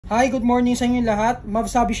Hi, good morning sa inyo lahat.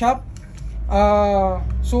 Mavsabi Shop.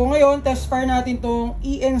 So ngayon, test fire natin tong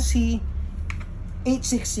ENC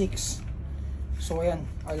 866. So ayan,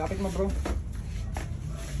 lapit mo bro.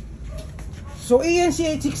 So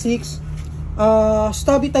ENC 866,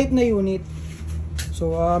 stubby type na unit.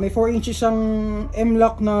 So may 4 inches ang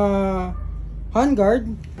M-lock na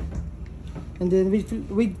handguard. And then with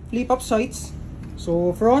flip up sights.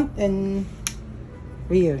 So front and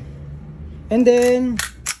rear. And then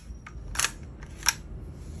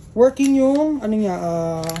working yung ano niya,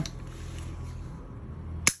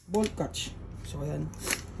 bolt catch. So ayan.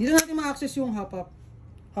 Dito natin ma-access yung hop-up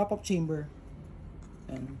chamber.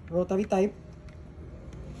 Ayan, rotary type.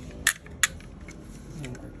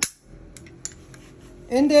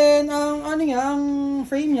 And then ang ano niya, ang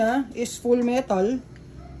frame niya is full metal.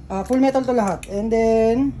 Full metal to lahat. And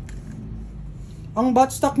then ang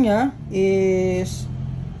butt stock niya is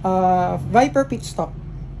Viper pit stock.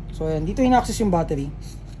 So ayan, dito ina-access yung battery.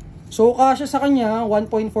 So kasya sa kanya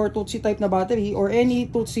 1.4 Tutsi type na battery or any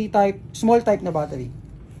Tutsi type, small type na battery.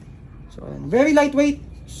 So ayan, very lightweight.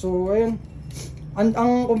 So ayan,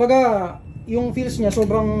 ang kumbaga yung feels niya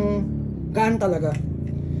sobrang gaan talaga.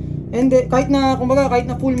 And then, kahit na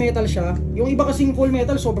full metal siya, yung iba kasing full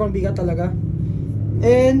metal sobrang bigat talaga.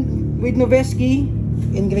 And with Noveski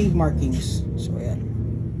engraved markings. So ayan.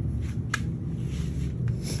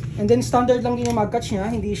 And then standard lang din yung mag-catch niya,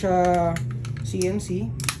 hindi siya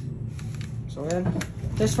CNC. So ayan,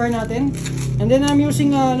 test fire natin. And then I'm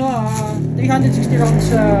using 360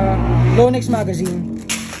 rounds Lonex magazine.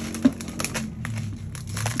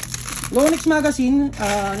 Lonex magazine,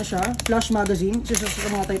 ano siya, flash magazine. Isa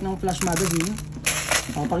sa mga type ng flash magazine.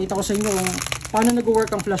 Pakita ko sa inyo kung paano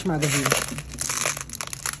nag-work ang flash magazine.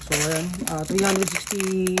 So ayan,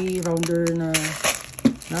 360 rounder na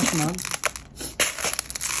flash mag.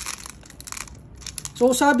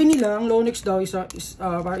 So sabi nila, ang Lonex daw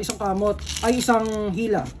isang kamot ay isang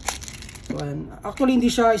hila. So ayan, actually hindi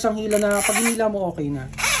siya isang hila na pag hinila mo okay na.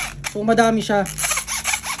 So madami siya.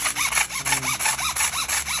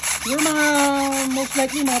 Yung mga most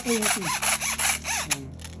likely mga 20.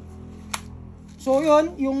 So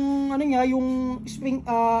yun, yung ano niya, yung spring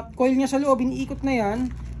coil niya sa loob, iniikot na yan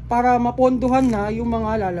para maponduhan na yung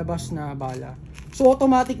mga lalabas na bala. So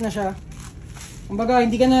automatic na siya. Kumbaga,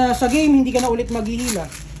 hindi ka na sa game, hindi ka na ulit maghihila.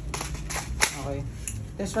 Okay.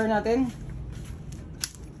 Test fire natin.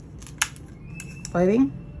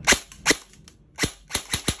 Firing.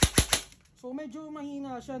 So medyo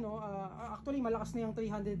mahina siya, no. Actually malakas na yung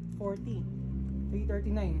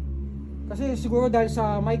 339. Kasi siguro dahil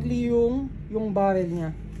sa maikli yung barrel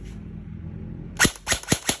niya.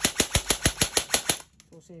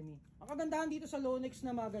 So semi. Ang kagandahan dito sa Lonex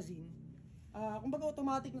na magazine, kumbaga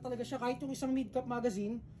automatic na talaga siya. Kahit yung isang mid-cap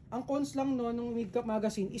magazine, ang cons lang no ng mid-cap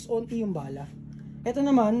magazine is onti yung bala. Ito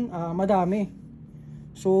naman, madami.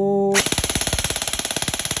 So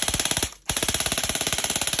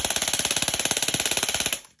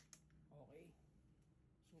okay.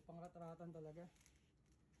 So pangrat-ratan talaga.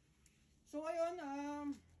 So ayun,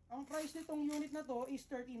 ang price nitong unit na to is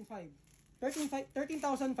 13,550.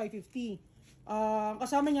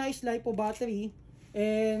 Kasama niya is Lipo battery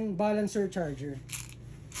and balancer charger.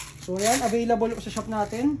 So ayan, available sa shop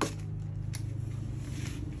natin.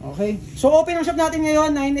 Okay. So open ang shop natin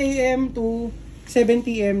ngayon 9 AM to 7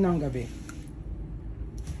 PM ng gabi.